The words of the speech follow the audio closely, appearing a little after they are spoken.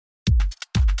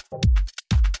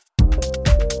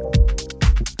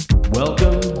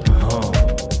Welcome home.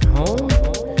 Home?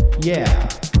 Yeah,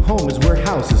 home is where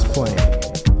House is playing.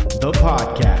 The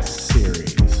podcast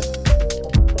series.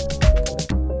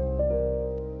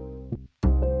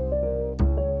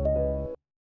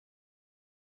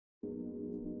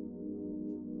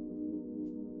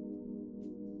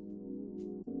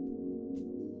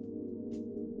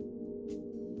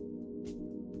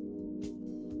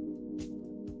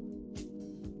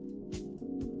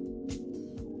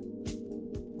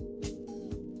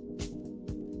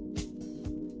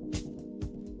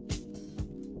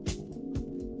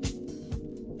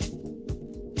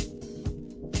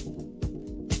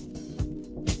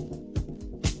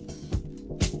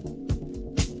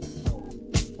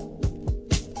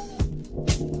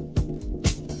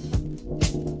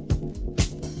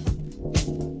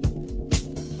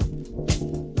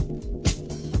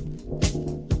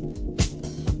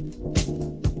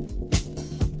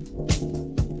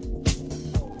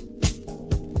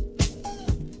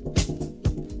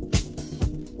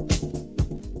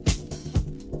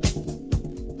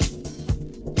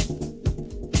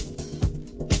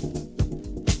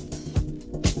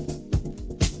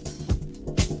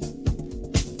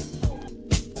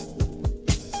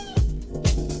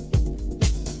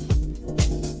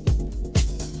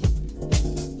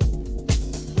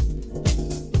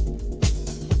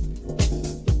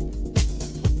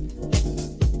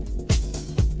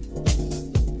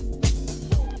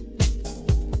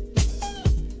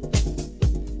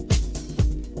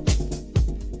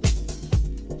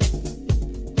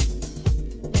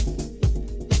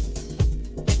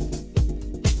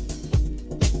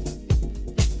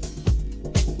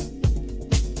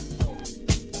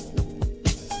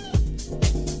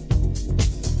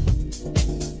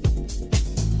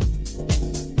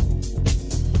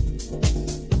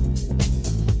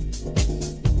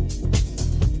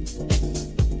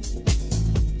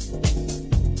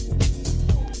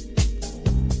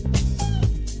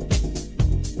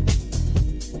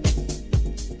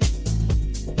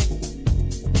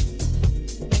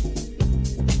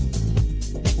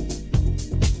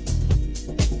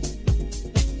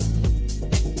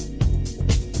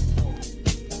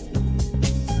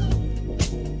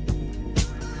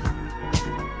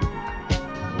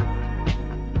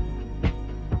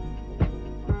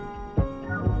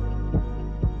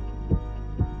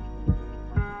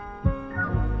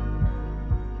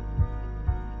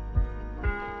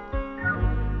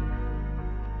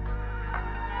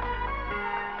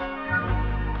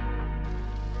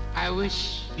 I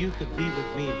wish you could be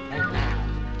with me right now.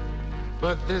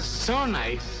 But this is so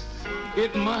nice,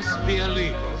 it must be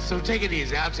illegal. So take it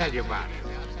easy, I'll tell you about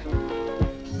it.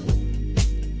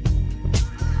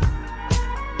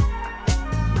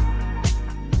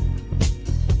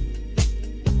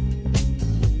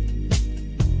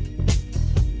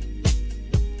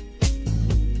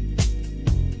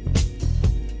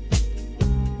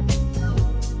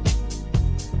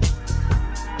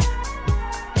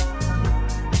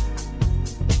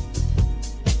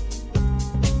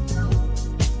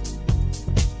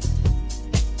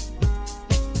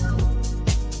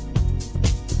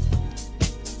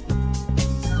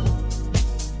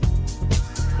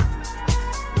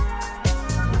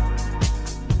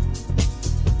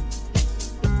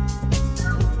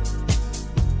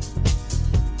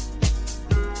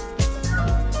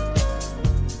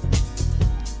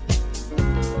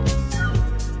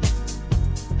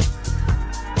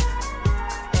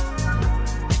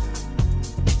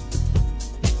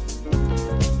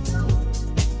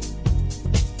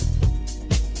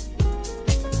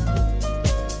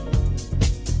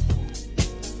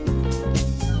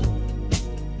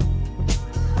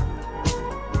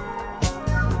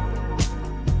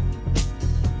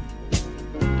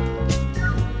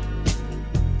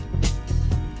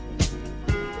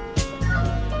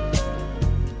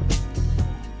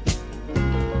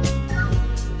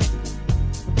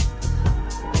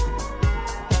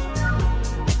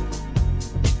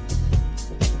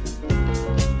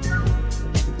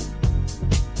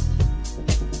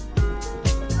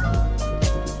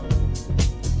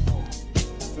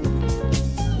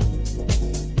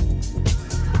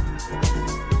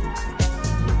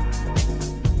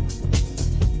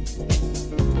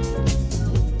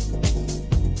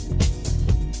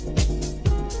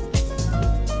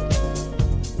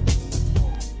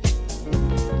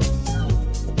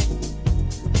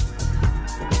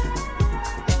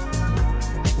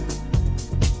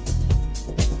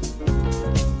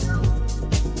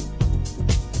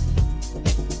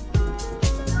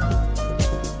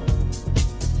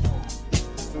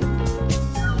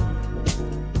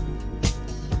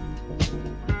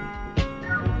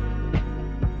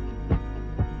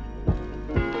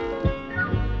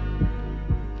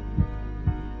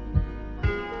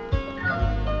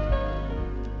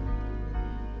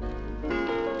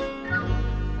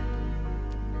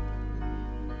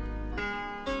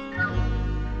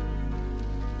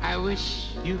 wish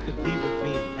you could be with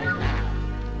me right now.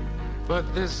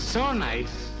 But this so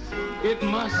nice, it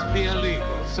must be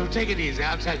illegal. So take it easy,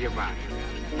 I'll tell you about it.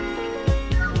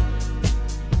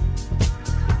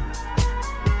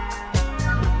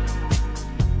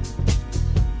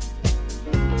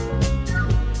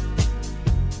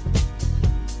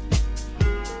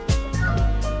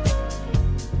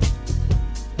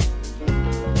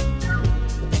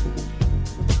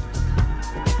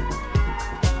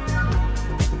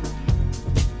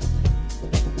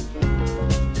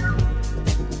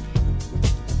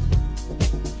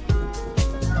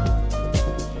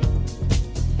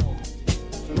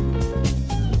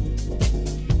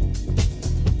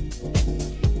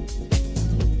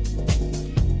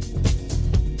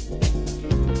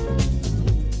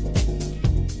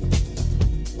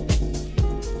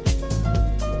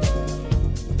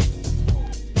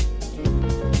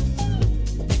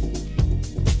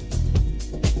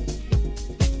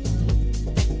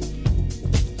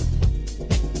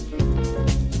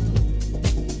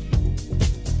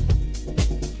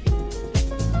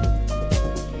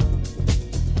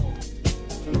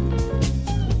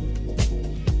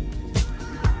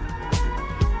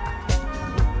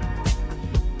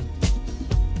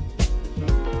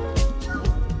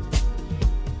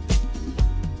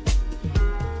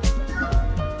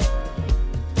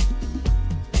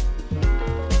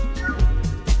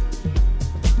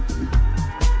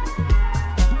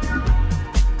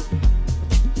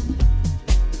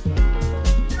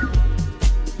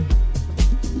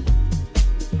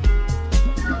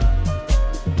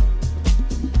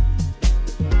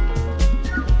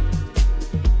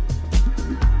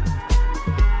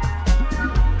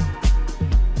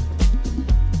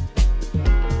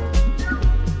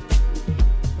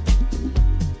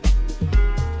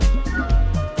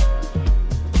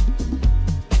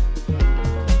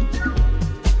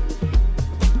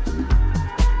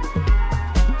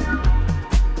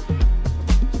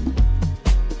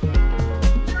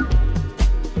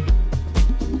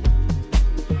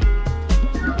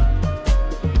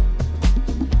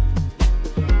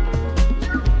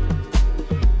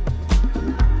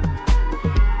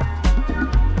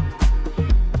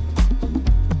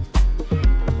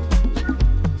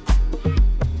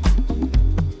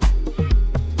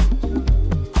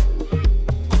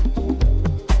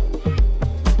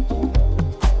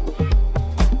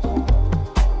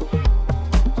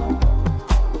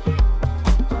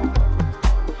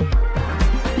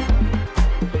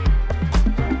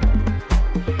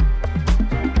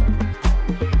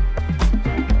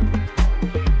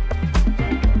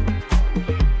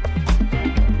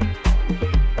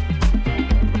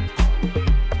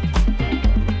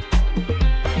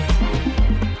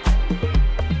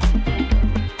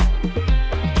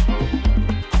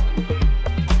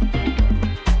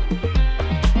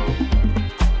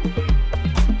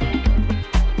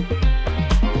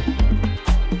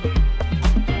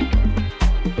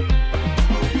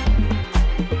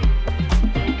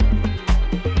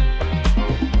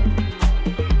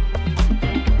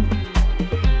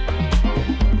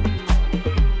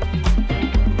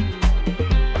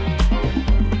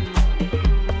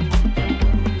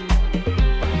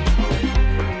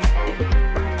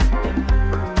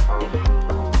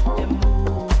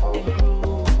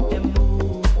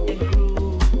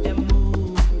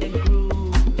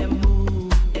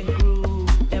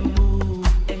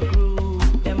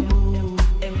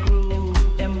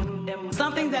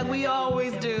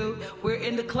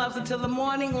 clubs until the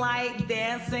morning light,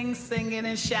 dancing, singing,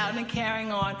 and shouting and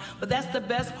carrying on. But that's the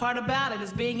best part about it,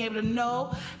 is being able to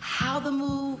know how the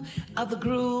move of the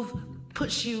groove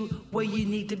puts you where you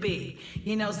need to be.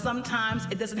 You know, sometimes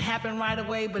it doesn't happen right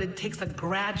away, but it takes a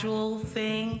gradual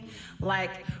thing.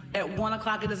 Like at 1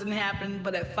 o'clock it doesn't happen,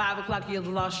 but at 5 o'clock you've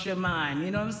lost your mind.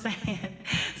 You know what I'm saying?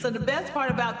 So the best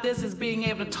part about this is being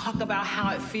able to talk about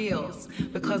how it feels,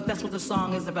 because that's what the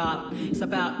song is about. It's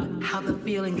about how the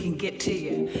feeling can get to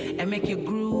you and make you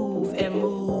groove and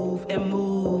move and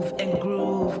move and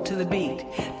groove to the beat,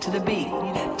 to the beat,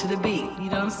 to the beat. You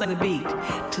know what I'm saying? The beat,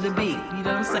 to the beat. You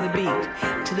know what I'm saying? The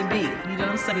beat, to the beat. You know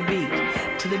what I'm saying? The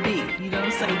beat, to the beat. You know what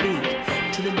I'm saying? The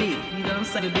beat, to the beat. You know what I'm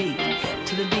saying? The beat,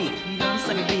 to the beat. You know what I'm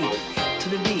saying? The beat, to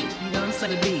the beat. You know what I'm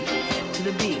saying? The beat, to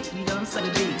the beat. You know what I'm saying?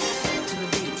 The beat.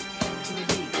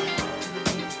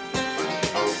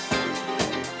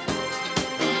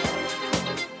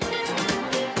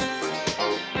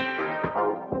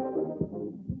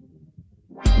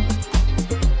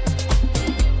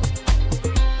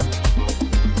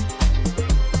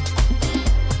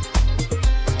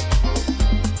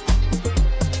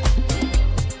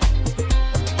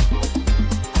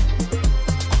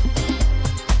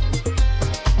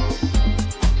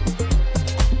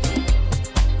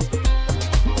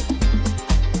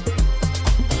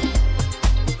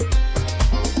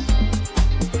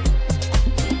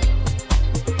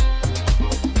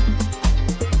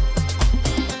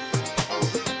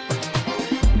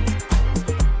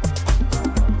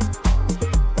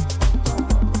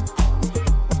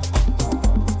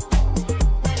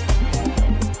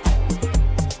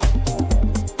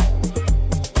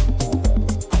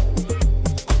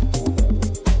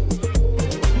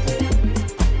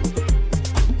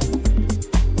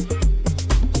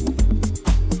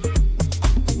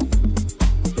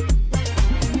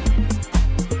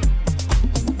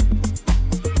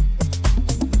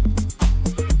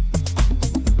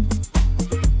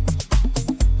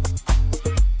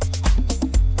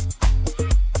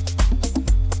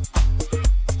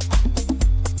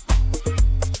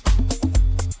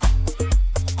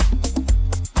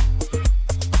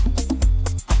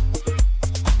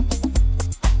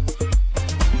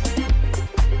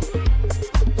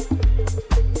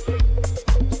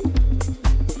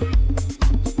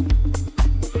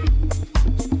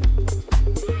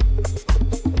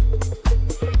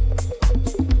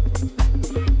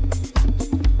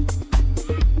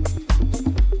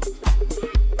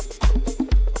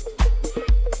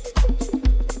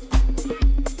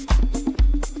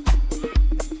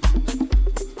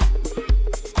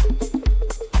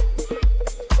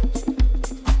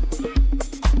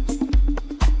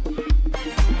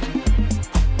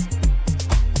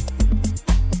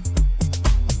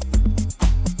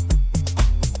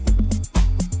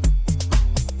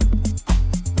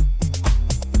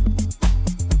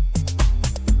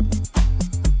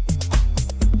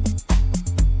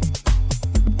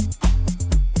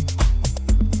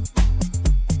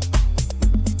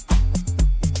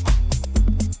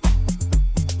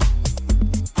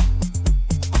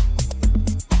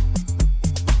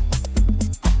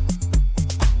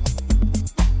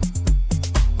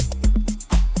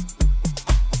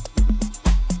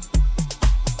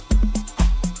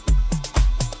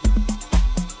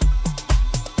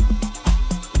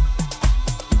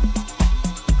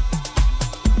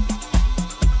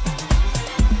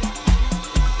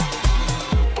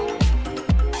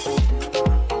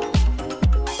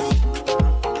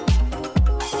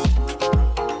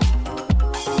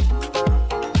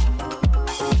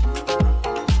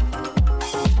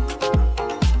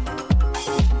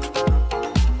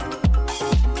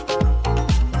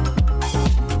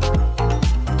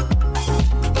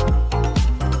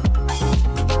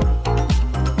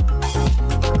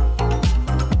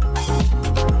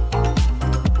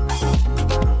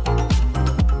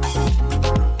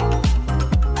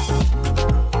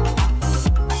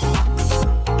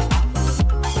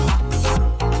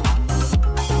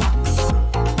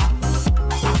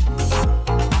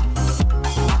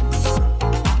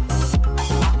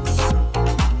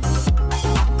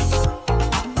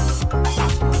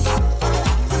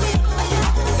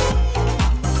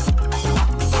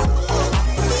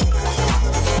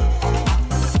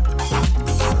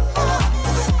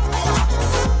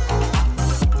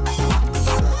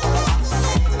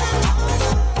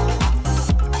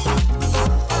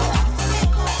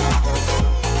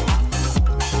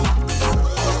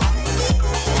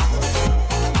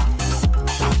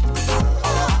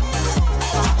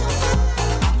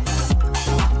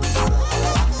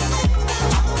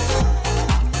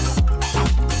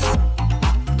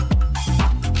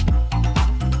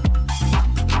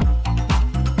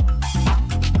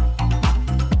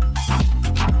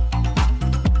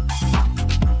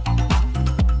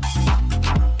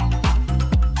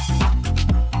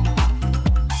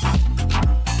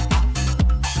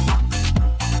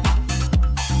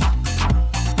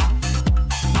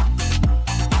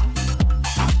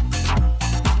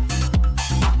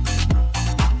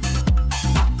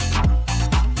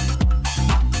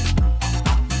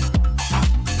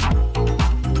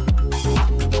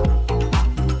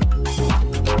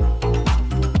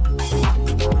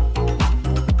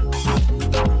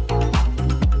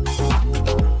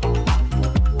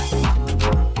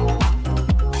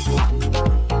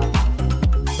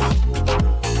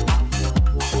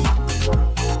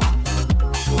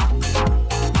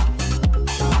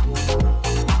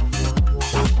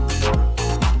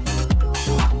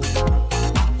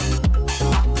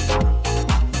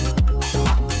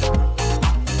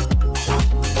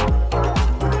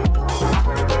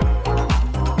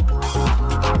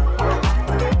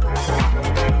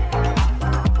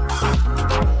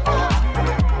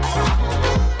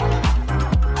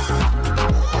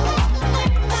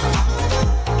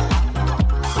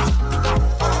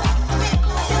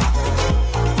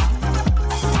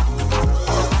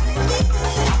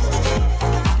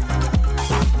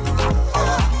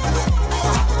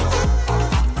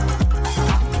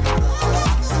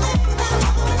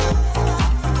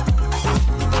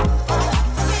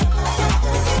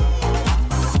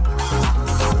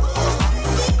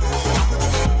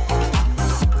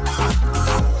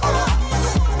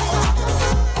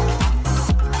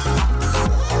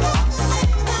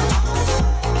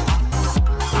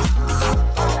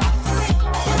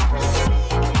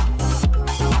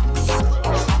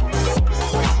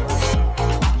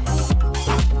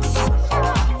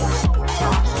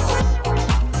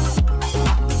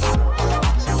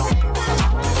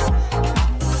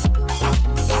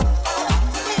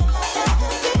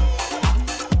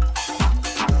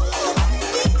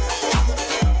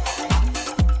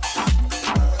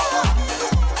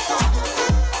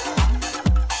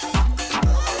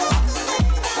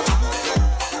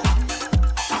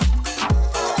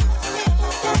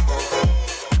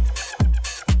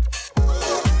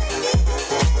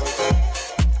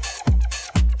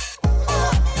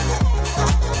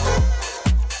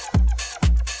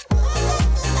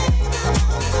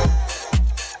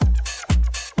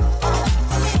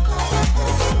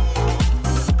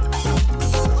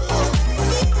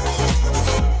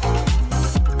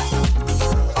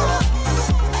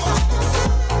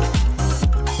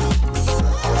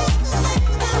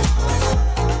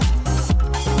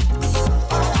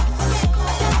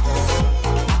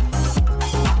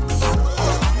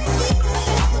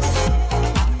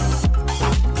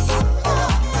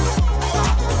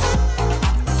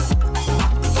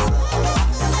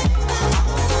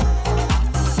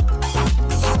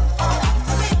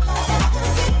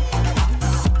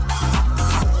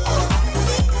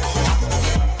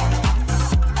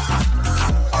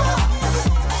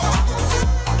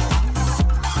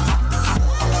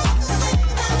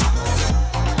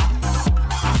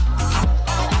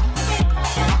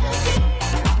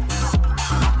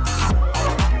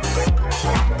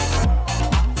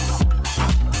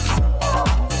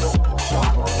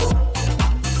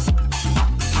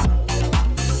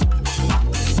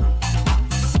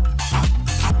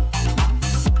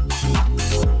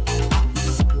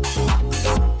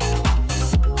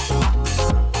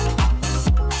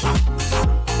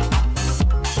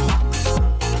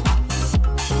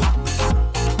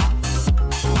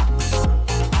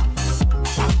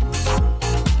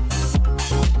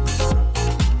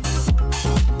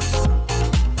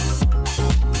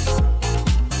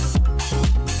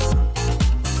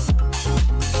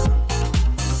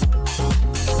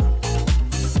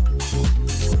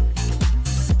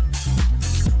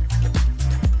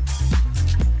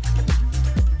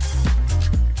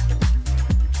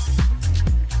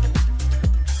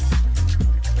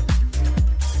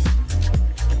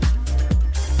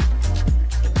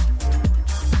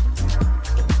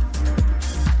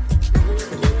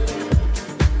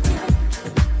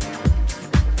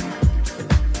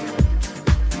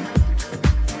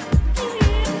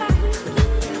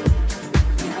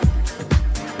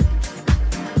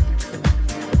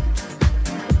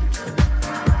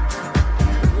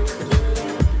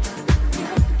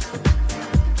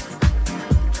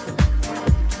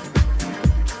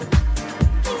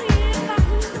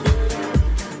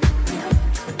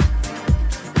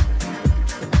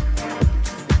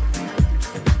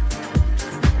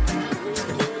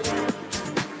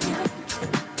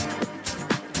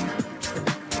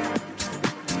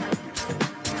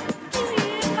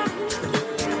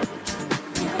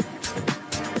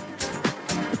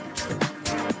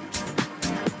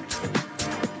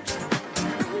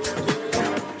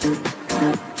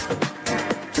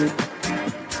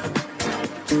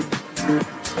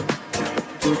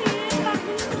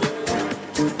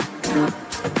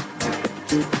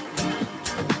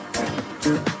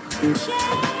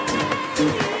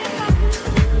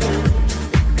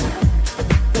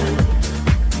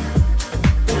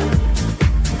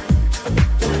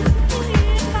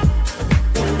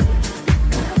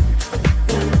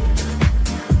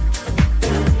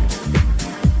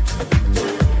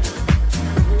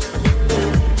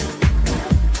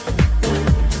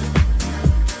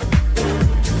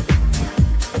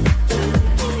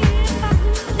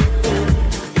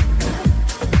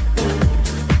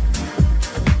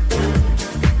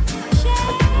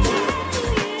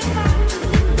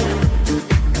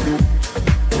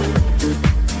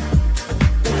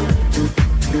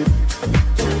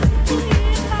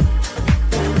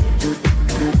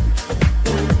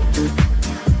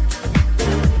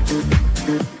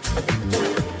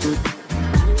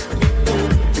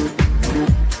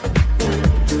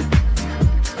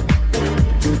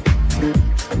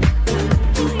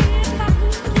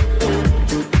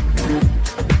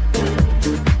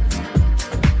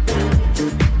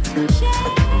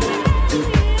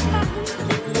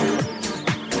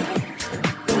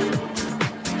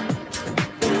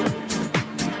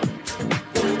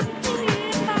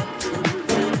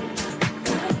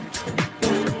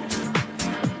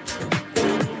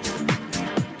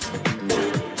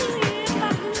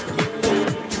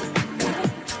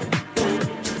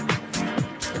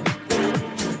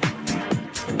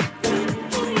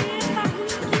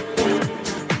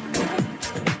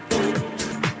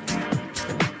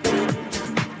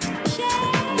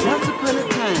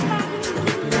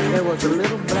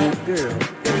 girl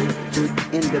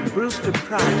in the Brewster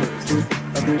Projects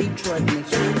of Detroit,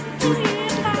 Michigan.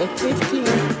 At 15,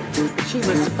 she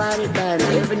was spotted by an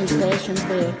Ebony Fashion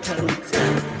Fair talent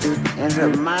scout, and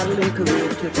her modeling career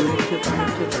took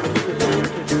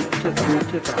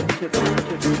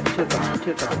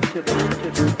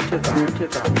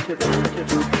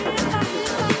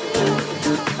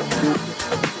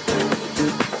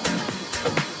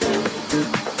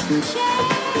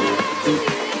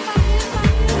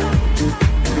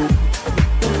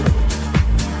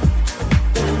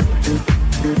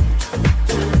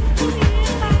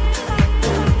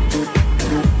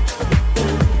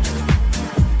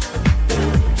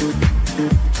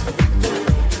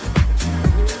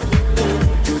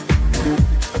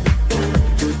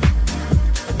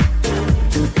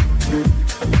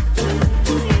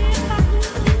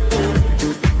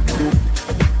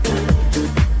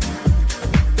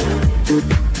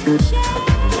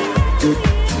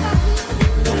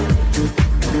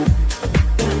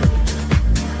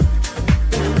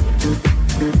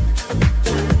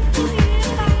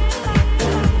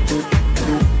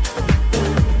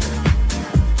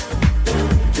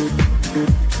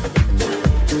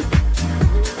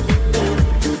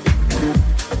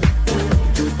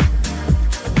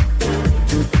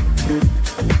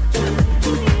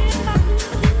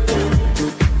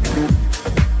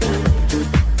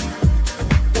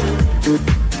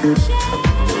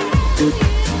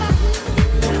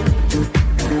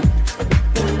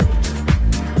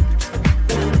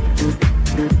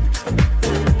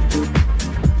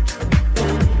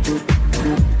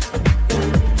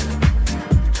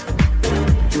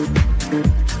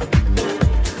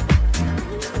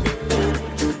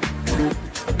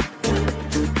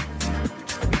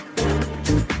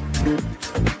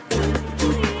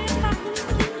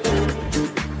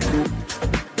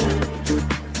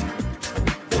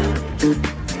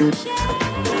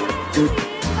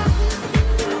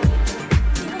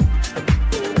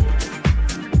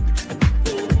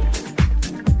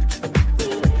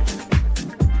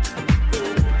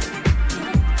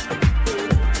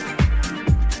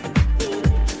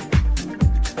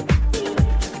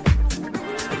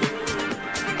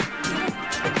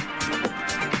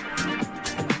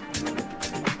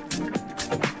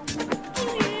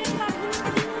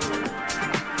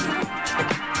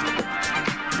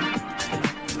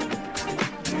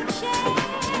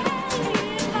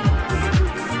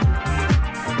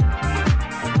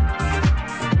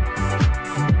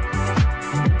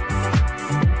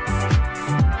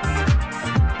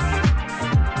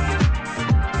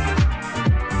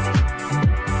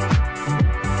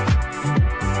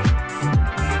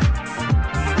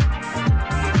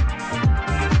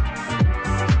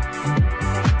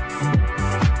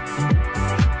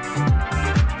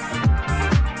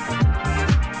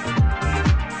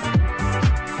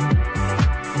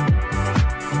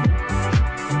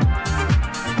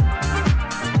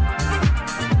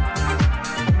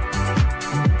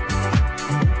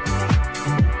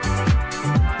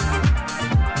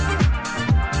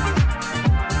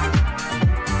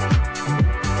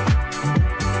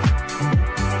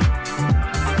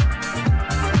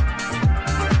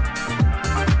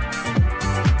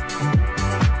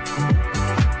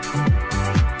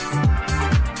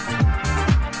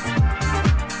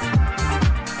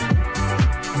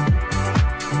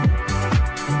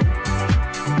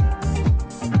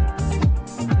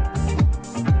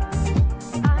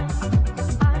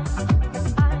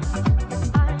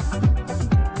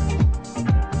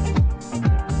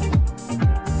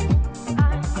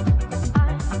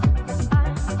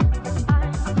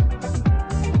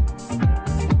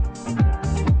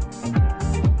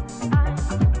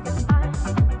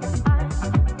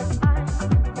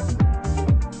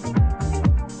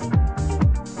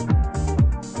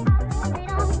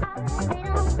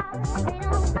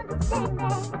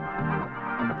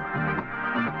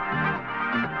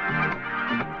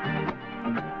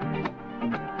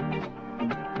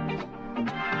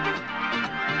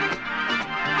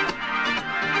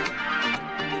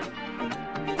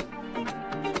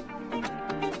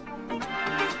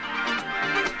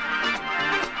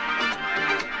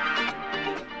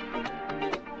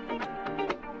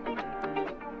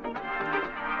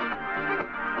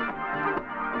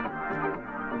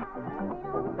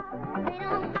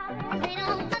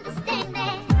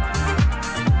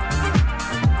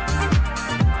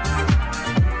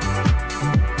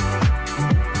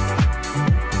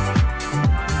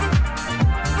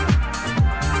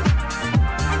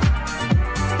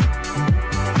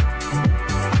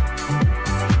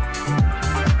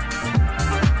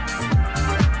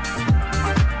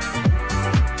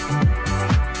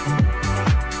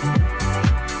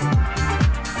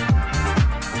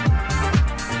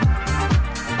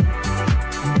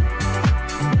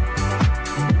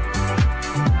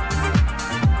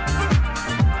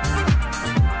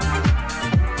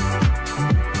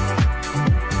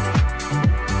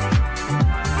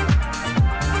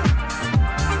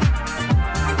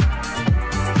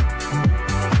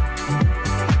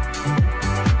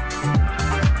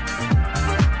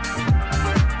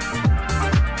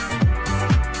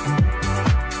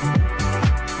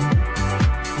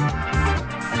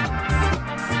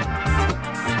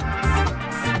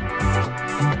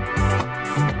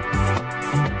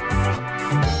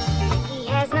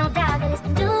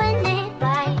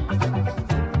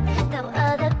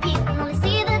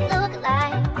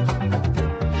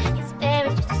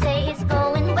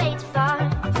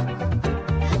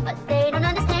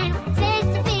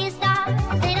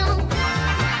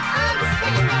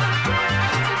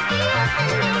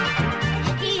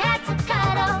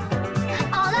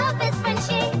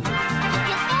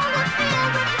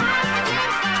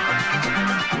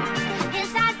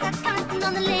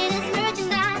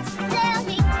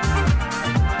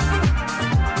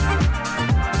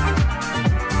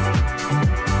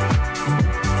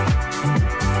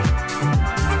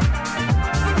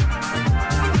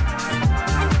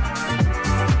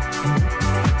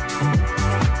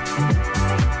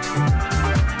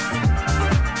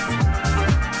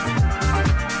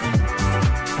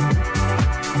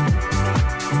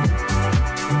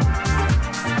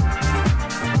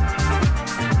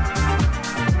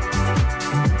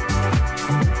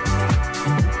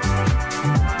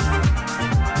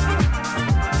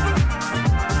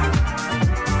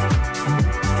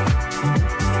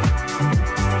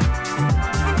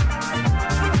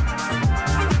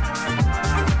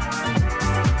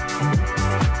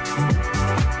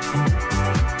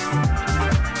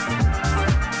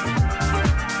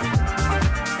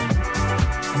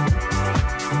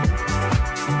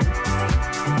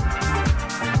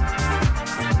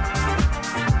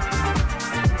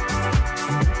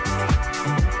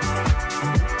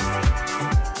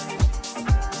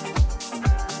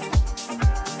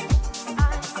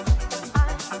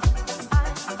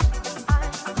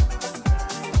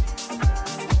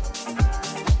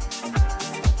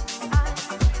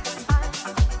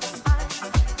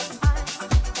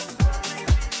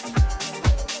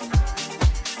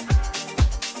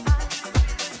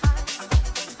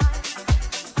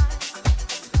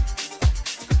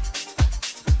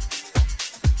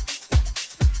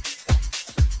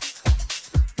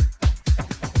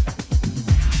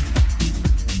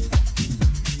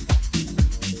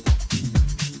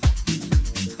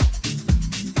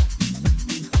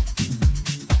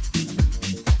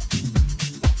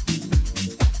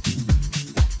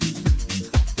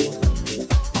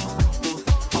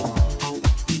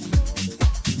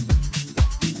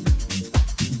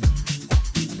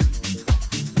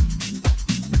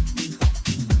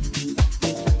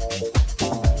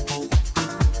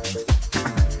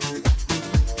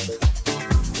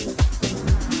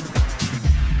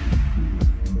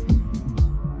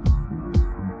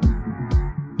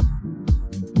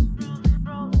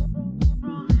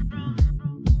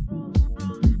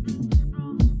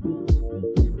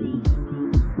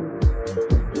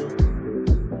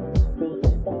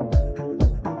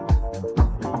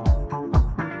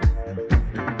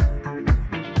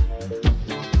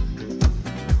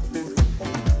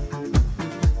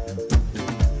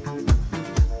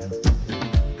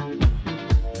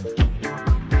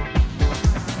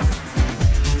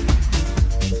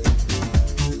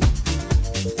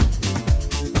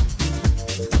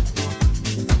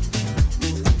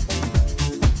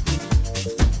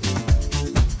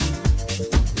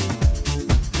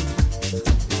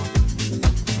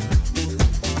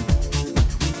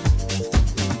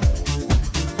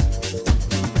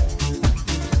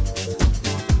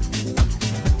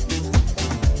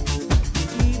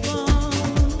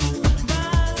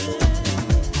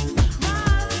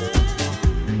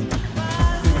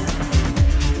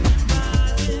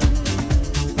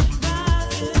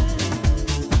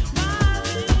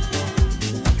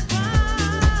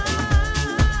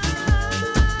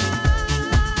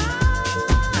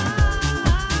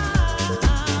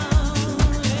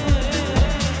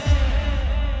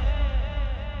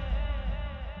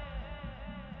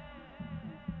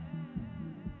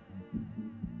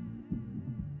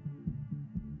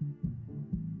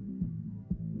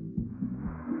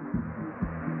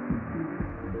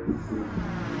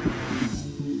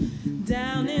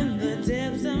Down in the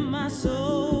depths of my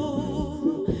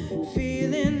soul,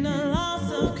 feeling the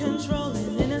loss of control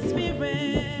and in a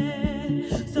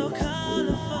spirit so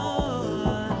colorful.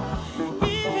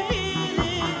 If you feel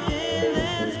it, then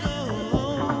let's go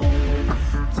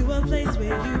to a place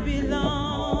where you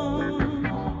belong.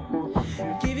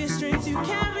 Give you strength to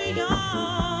carry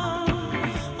on.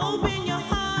 Open your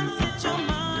heart, set your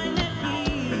mind at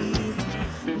peace.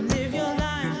 Live your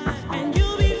life and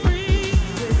you'll be free.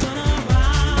 We're gonna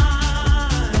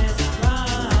rise,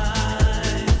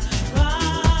 rise,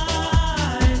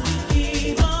 rise.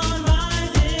 Keep on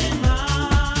rising,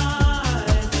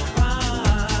 rise,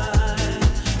 rise,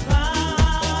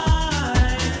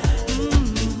 rise.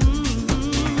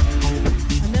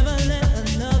 I never let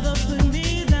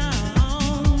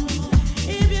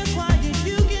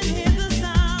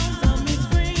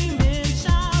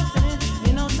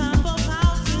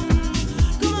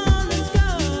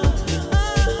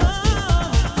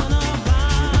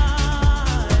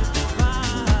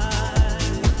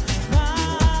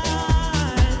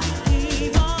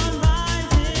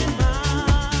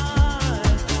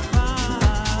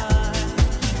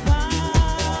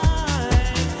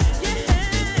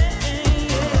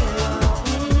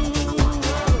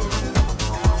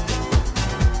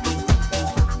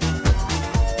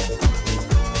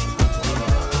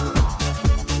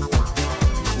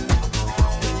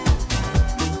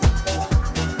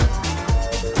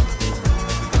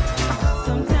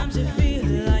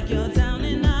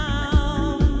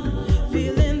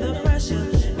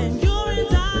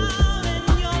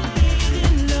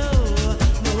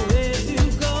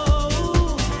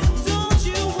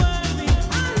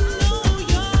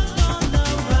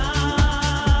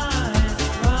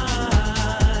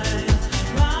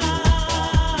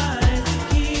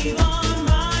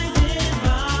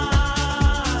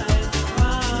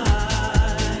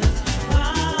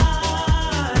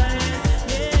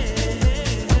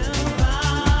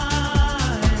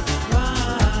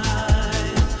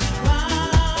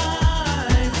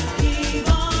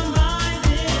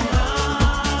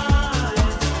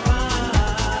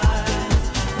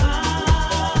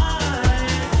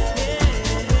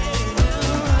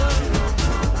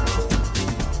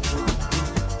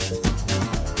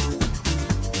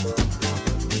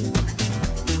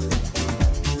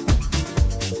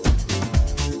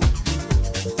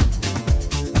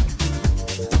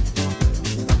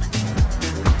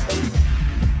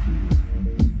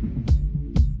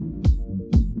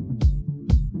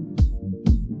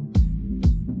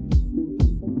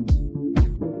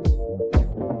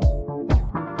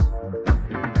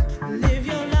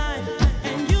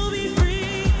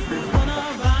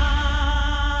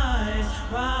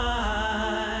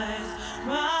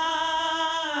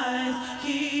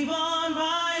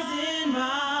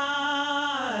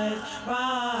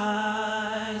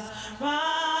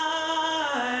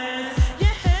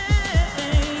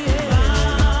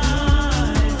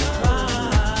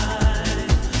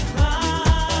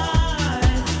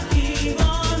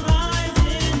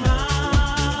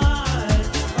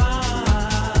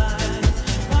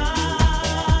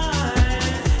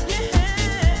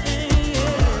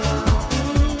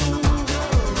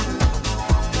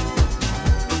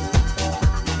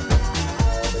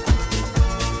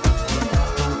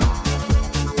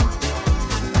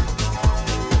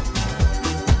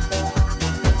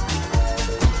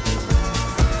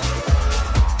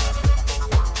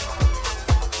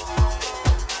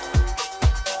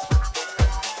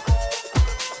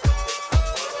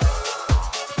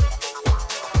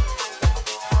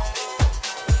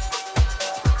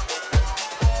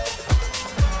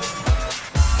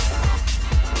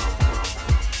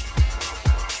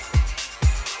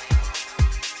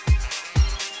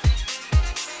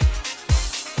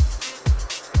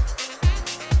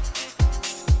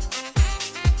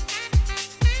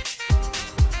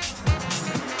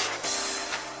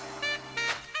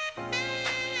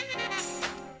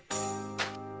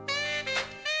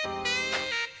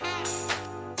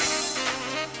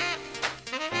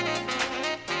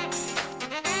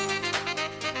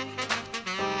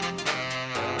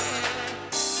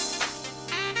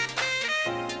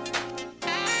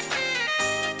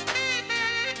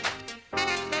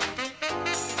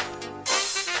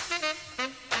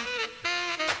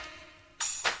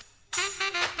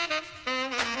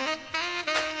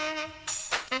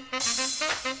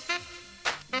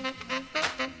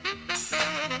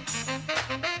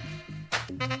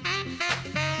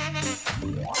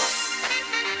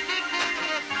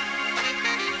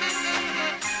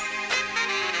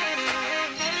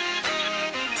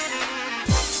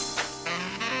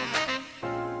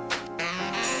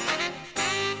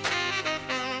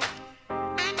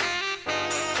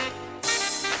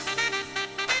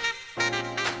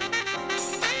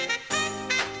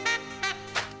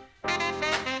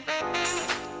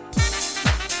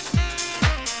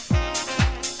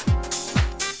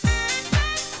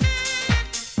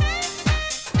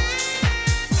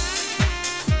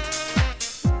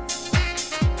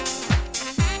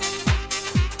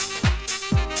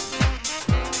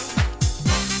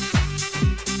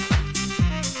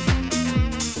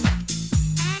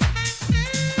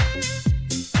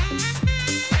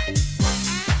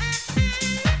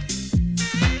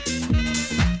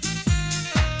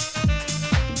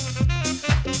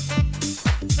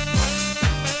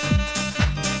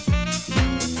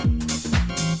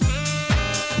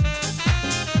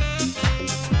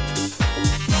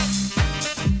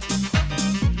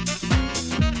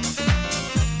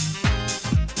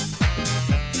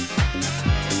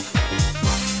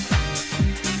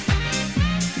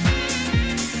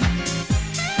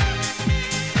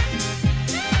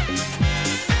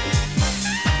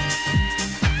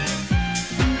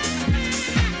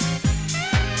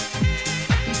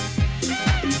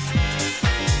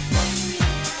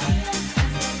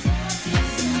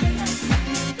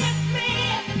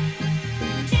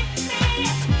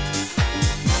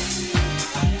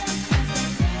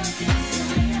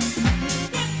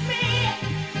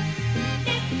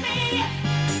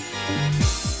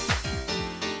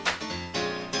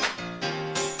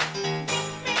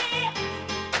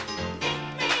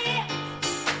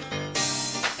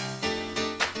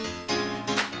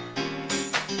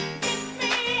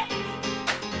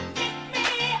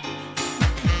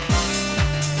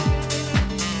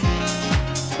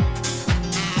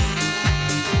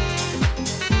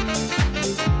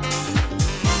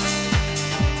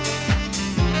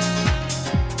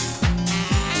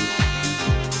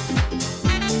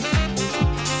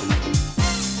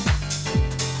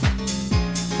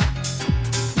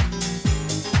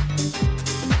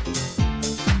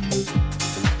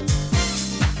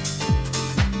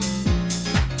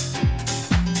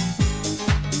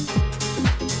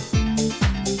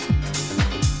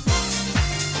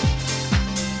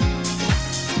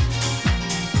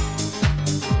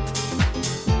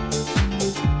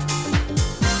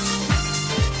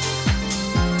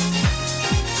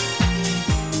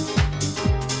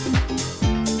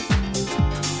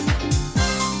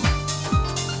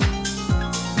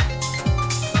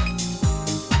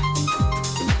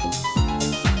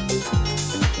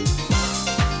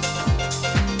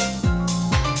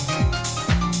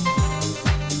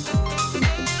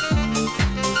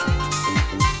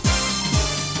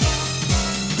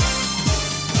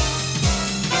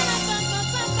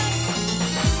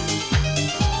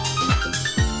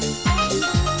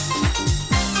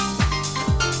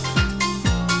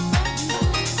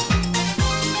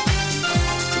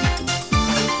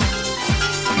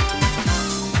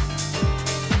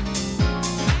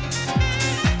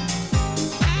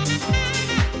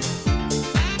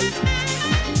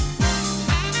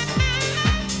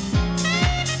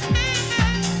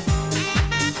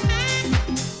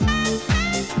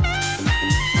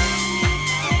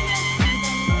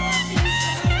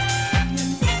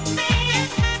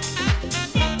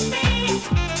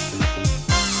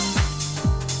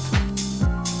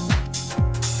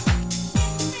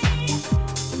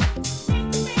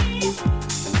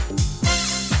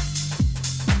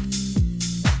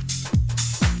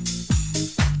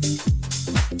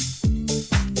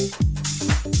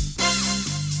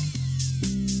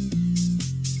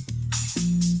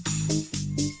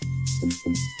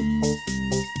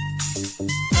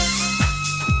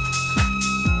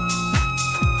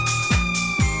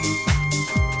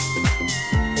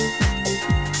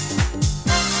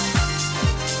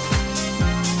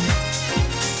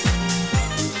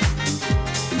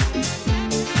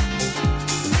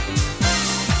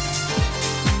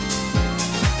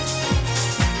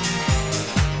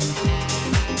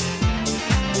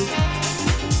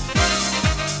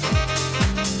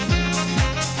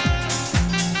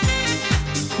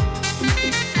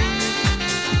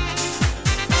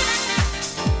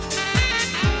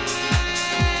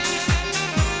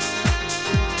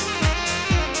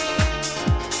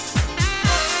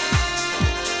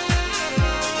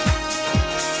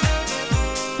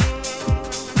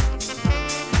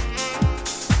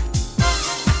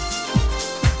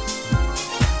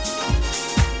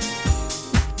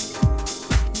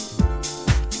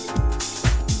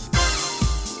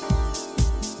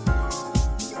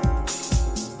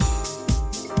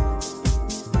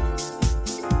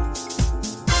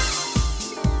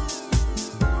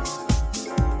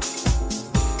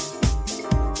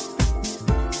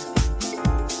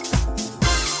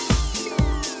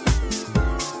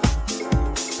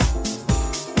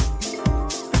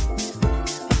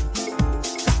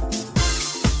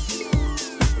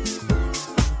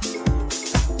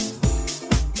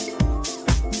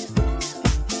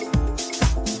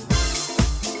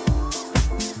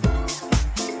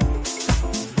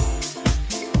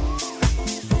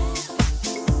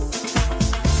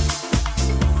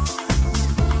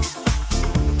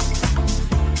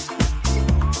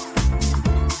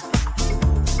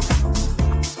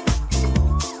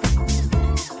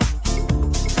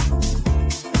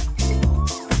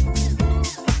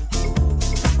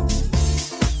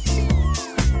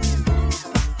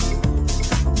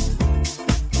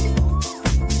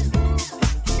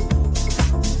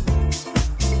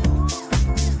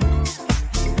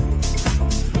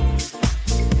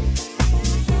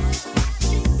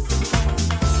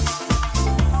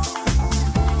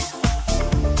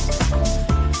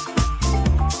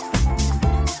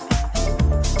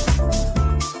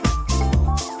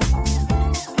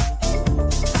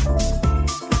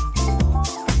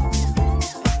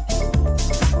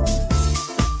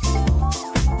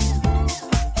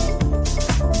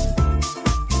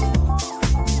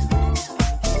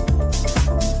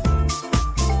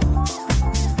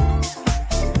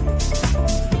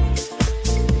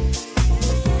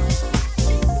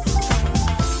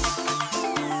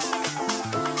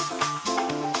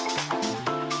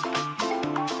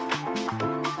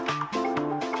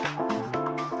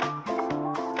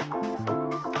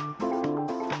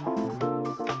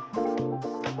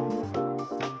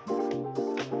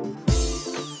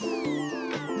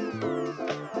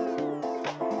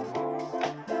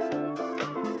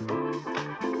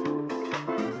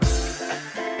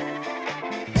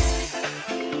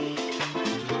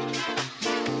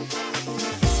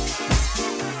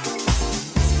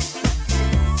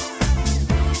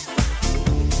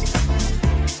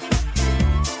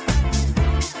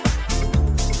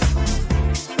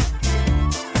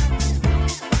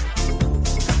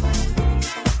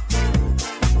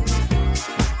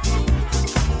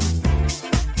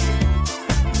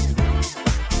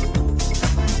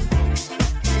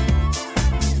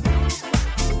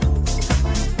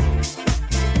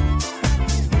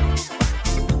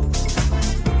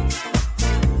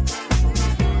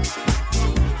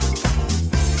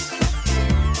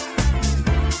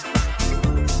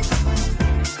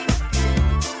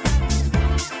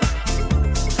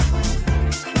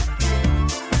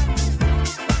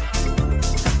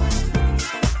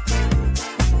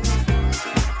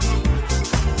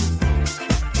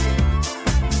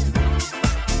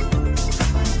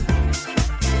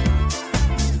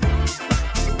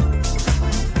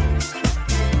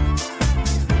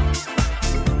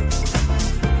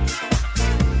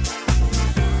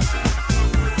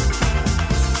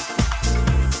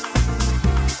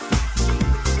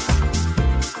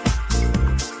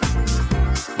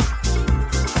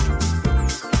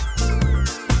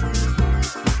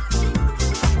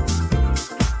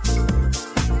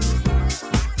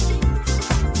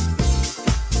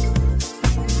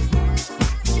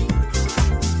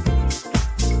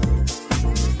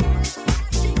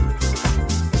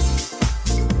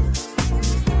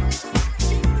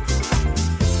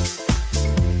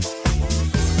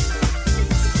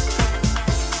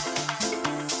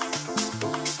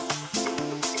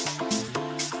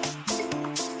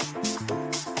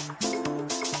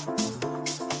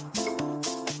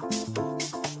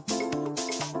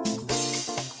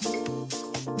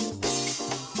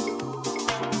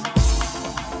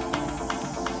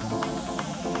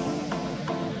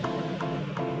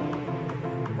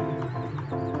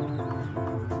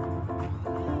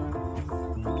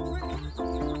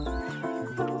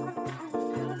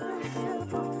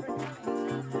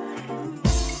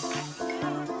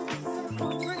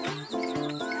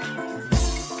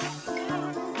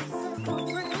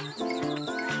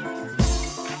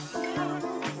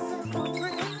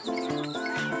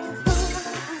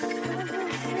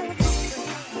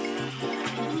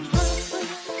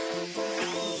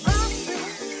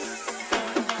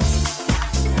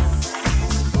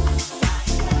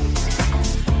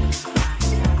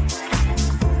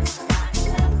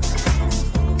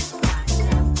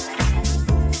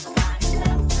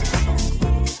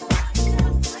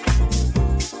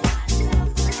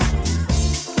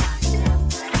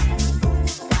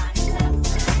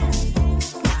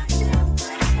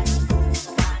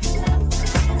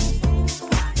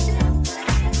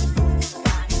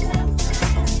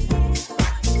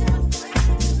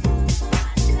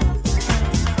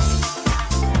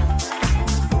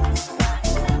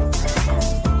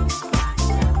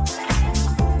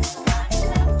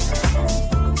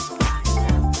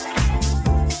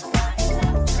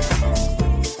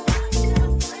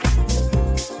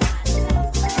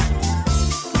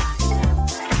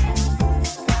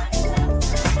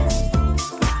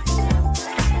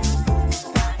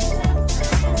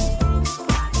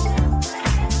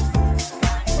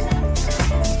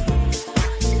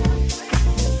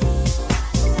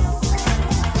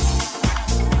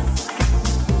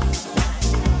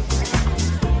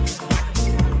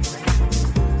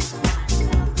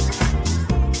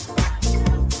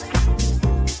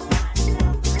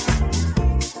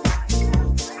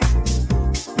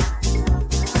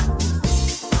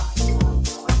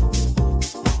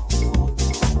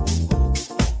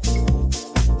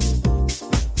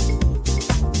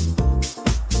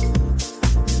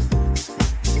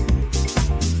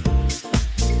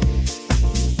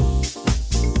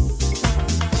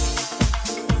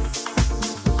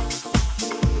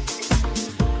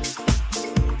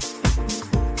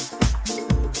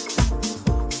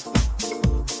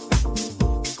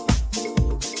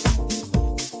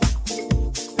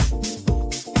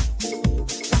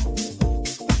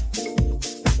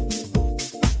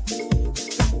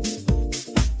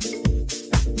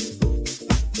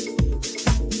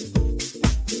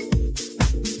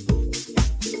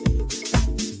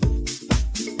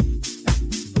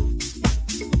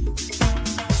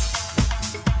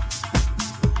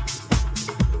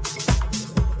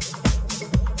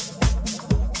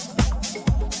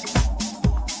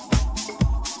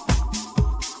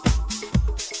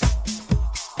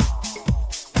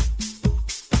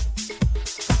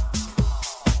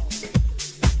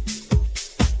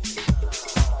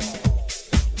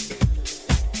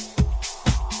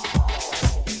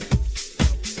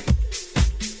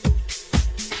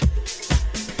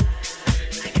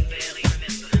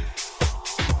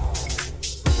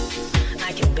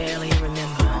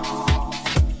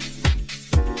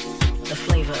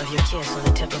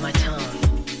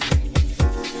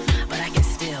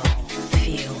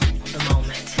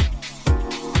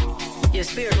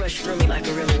spirit rushed through me like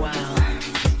a river wild.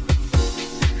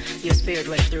 Your spirit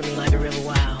rushed through me like a river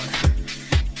wild.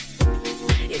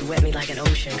 It wet me like an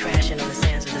ocean crashing on the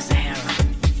sands of the Sahara.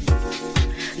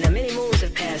 Now many moons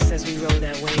have passed since we rode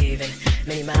that wave, and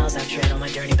many miles I've tread on my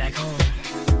journey back home.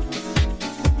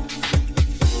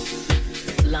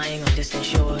 Lying on distant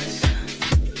shores,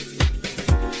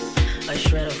 a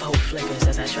shred of hope flickers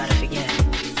as I try to forget.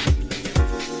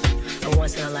 A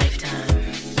once in a lifetime,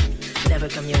 never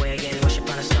come your way again. Wish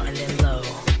upon a star and then blow.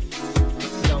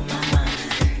 Blow my mind.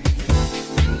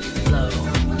 Blow.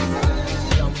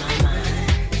 Blow my mind.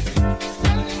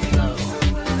 Blow.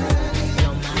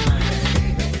 Blow my mind.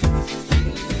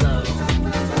 Blow.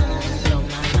 Blow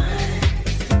my mind.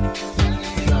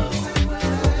 Blow.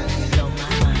 Blow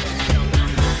my mind. Blow my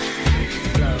mind.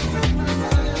 Blow.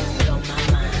 Blow my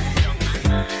mind. Blow my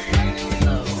mind.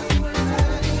 Blow.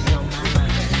 Blow my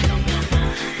mind. Blow my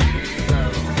mind.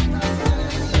 Blow.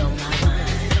 Blow my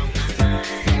mind. Blow my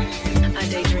mind.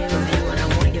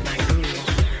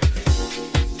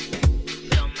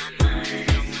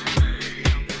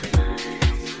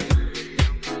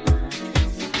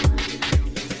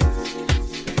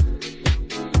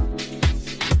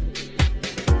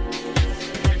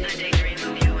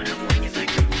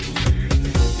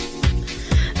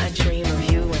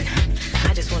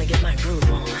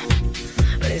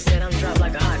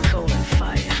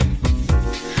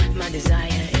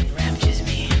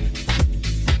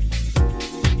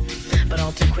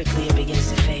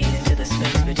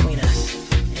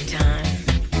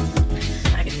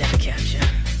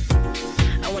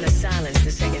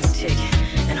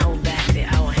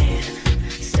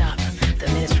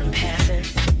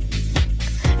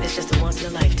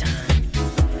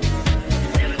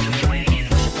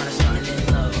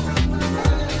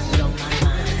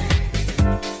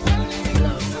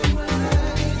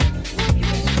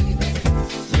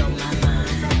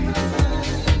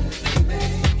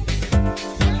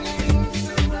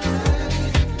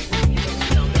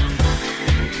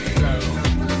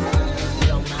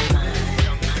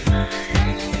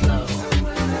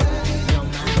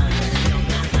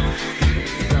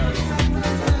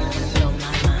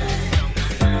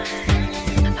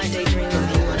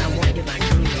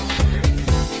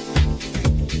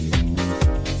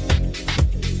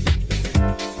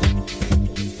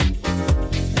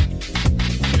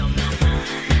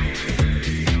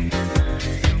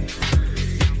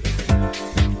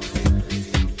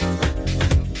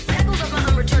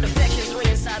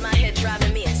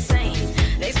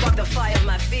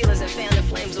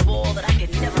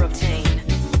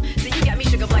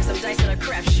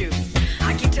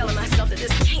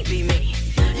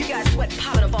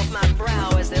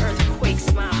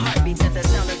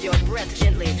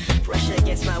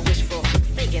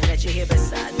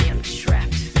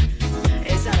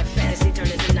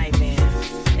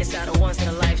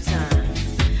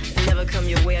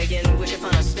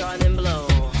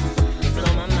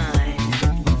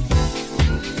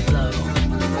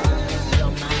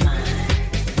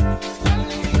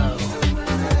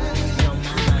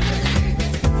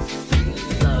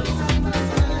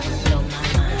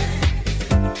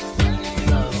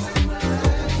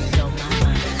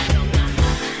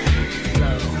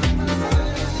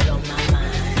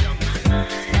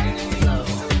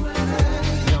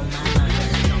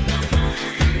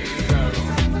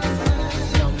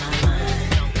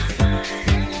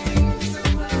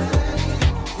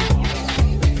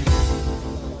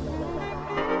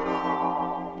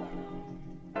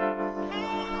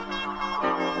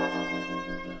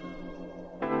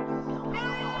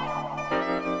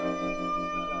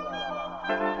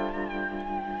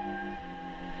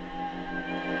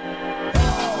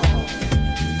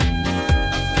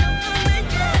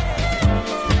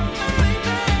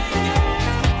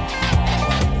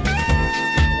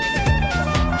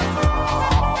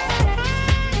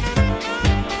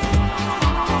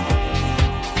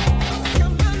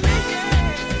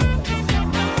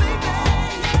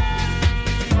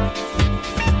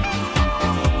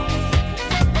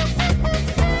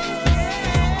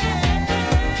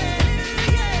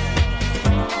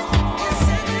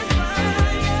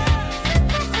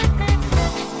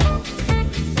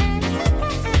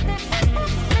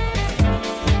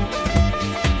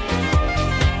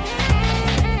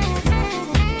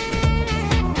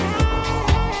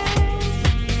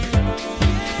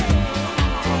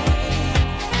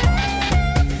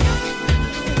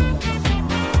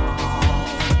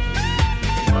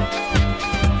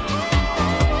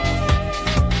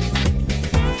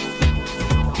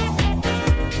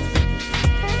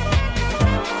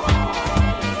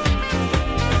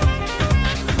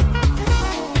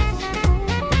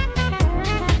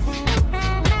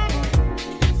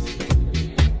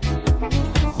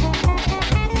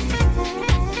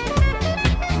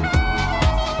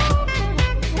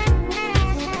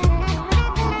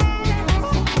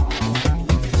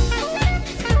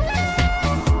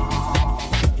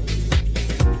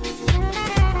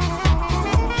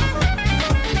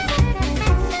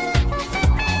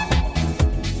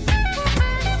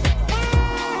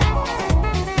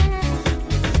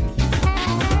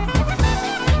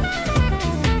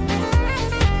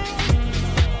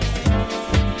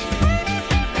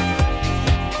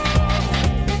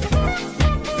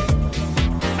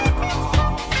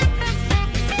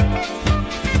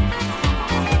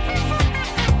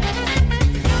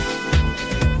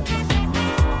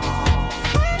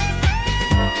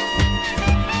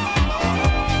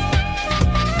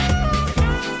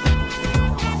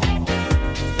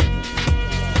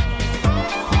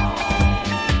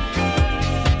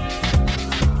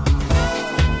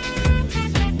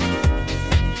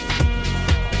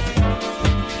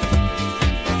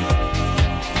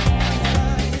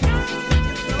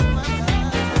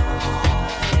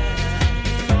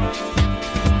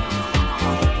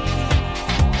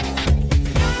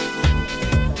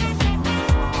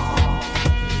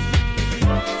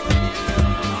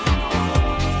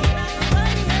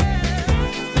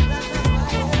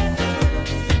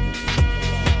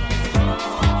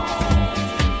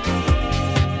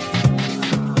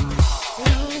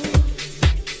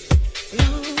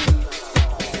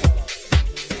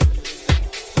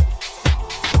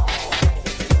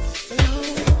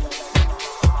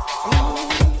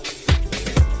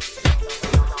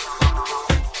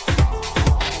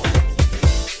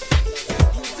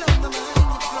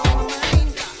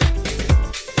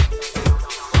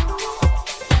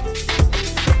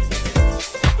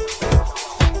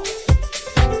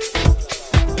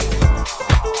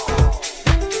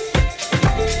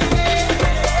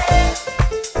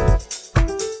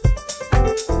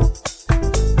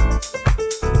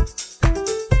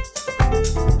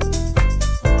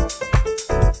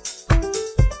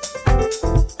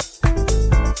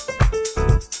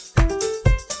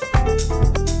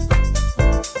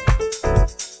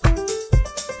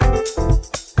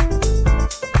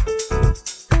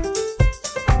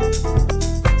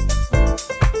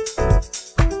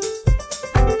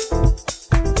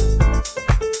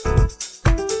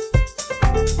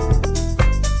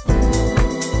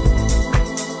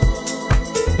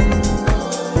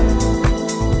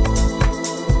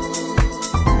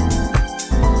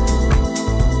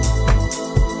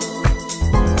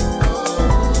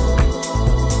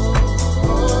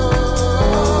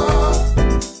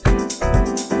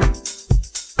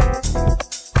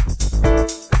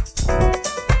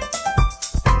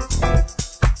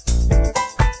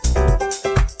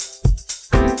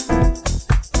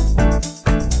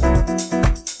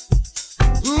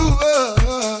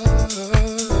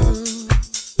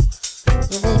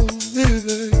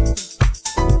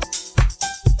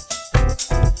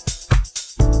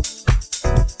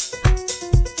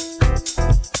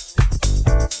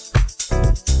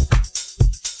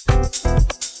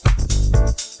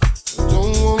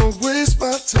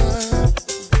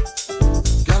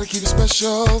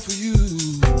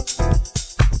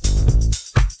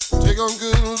 Take a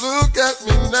good look at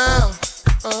me now,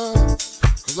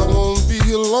 'cause I won't be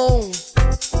alone.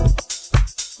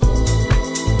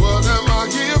 What am I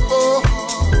here for?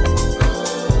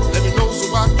 Let me know so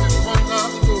I can run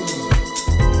out the door.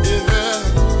 Yeah.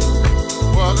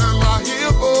 What am I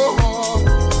here for?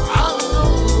 I don't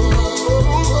know.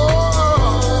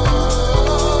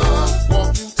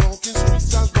 Walking, talking, street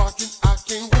sides rocking. I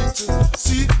can't wait to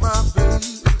see my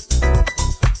baby.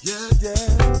 Yeah, yeah.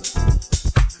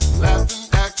 Laughing,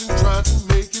 acting, trying to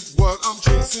make it what I'm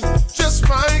chasing. Just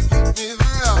might get me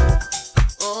there.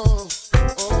 Oh,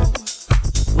 oh.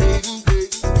 Waiting,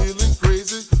 feeling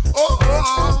crazy. Oh,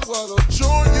 oh, what a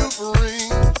joy you bring.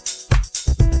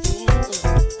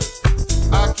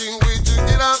 I can't wait to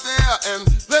get out there and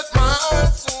let my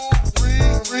soul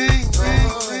ring, ring, ring,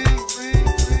 ring, ring, ring,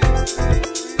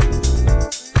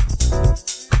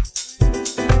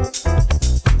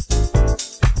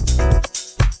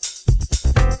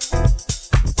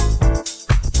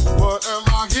 What am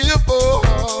I here for?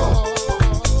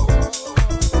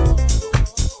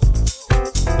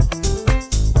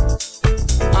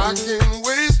 I can't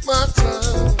waste my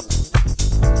time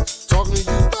talking to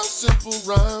you about simple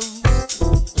rhymes.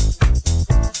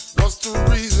 What's the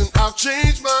reason I've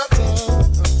changed my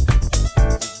time?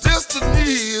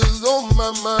 Destiny is on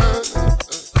my mind.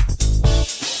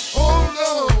 Oh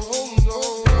no, oh no,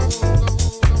 no, no,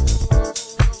 no.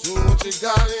 So what you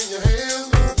got in your hands?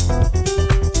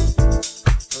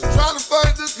 Trying to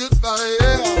fight the good fight,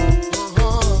 yeah.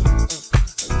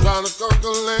 Trying to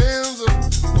conquer lands.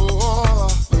 Oh,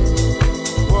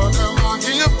 what am I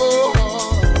here for?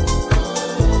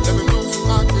 Let me know so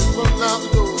I can run out the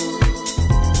door.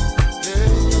 Yeah.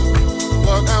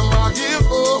 What am I here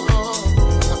for?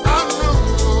 I don't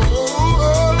know.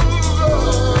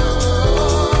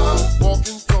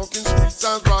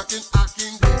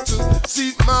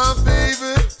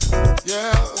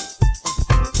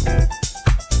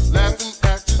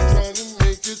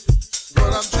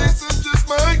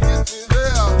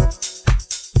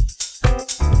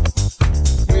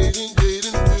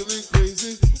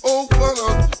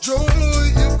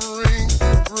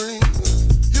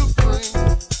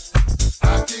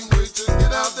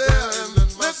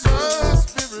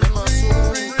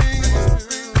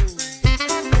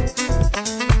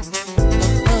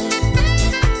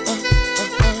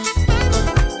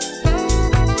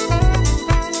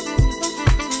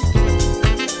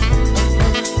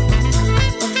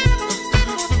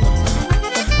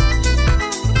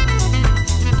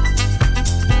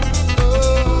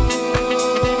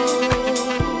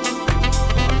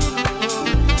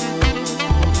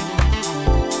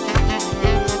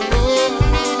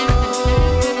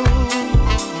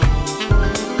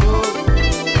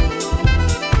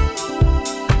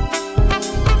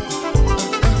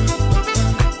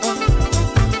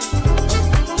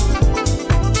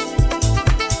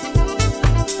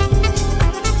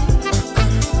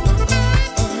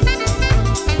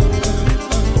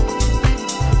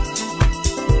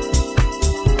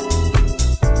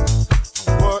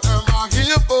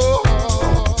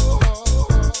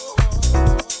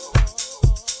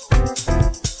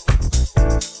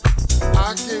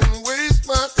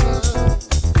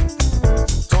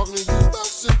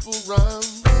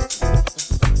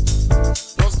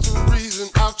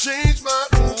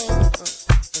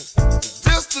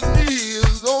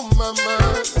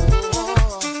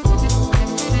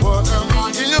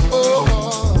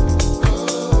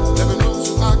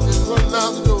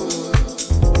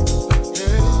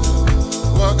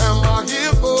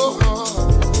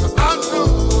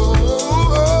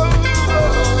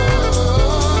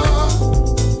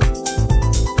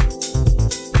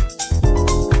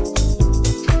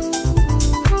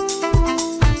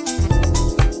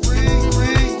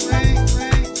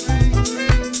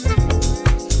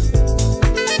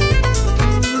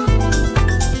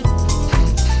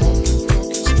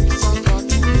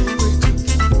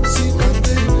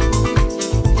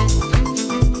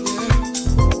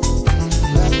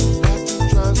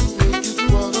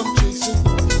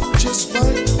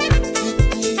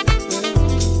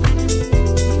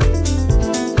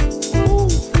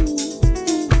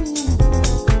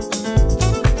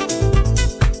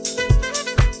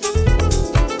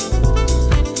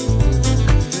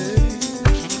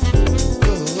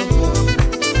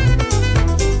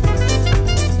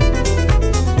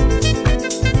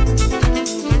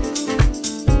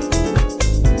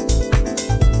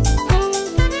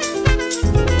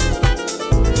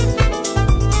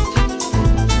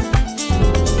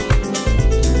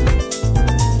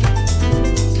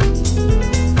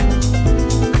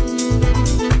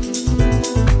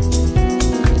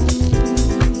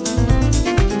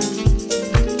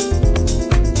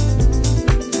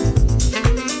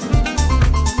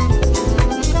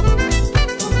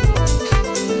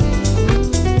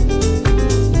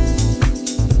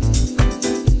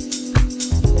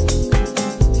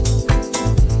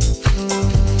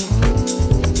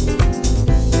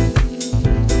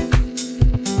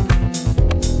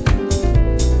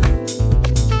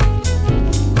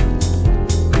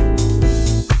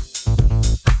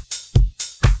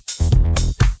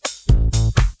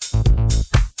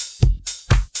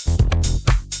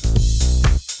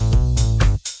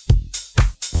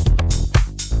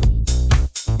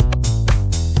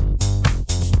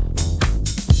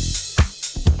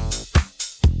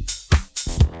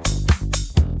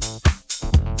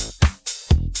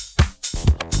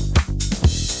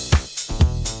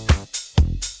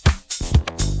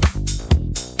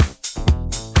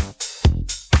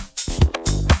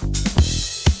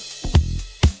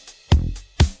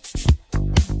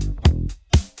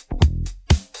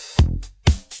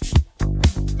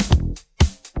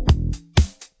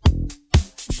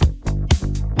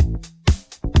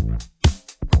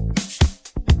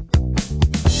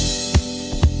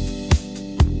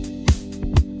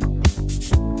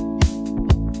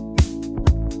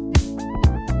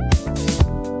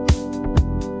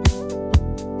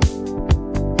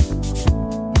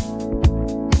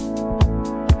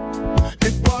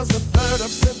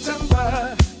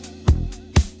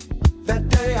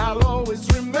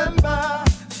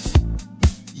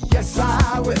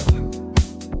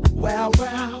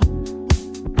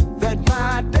 that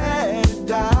my dad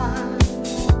died.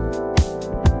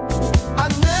 I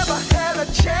never had a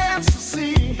chance to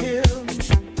see him,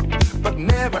 but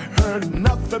never heard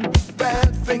nothing but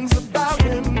bad things about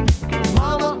him.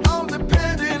 Mama, I'm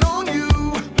depending on you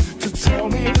to tell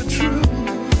me the truth.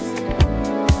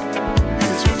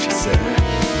 Here's what she said.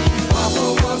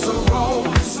 Papa was a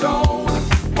rolling stone.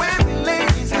 When he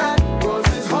laid his hat was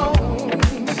his home.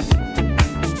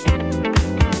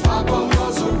 Papa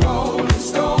was a rolling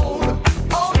stone.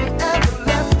 All he ever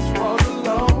left us was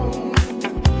alone.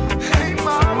 Hey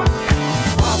mama,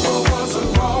 Papa was a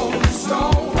rolling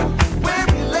stone. Where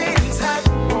he laid his hat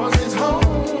was his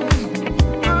home.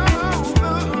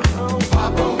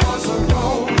 Papa was a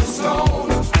rolling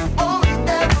stone. All he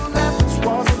ever left us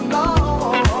was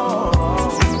alone.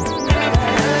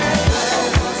 Papa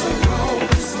was a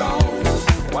rolling stone.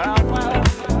 Wow.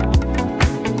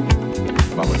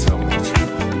 Mama, tell me the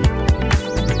truth.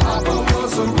 Papa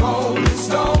was a rolling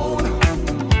stone.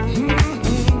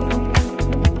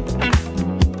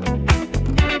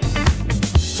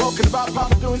 Talking about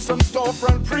Papa doing some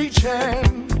storefront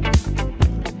preaching.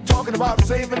 Talking about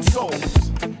saving souls.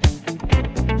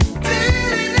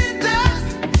 Dealing in dust,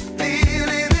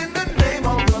 dealing in the name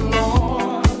of the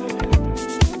Lord.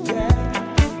 Yeah.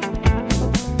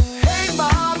 Hey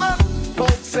mama,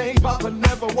 folks say Papa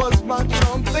never was much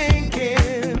on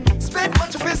thinking. Spent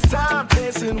much of his time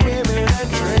chasing women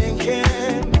and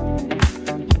drinking.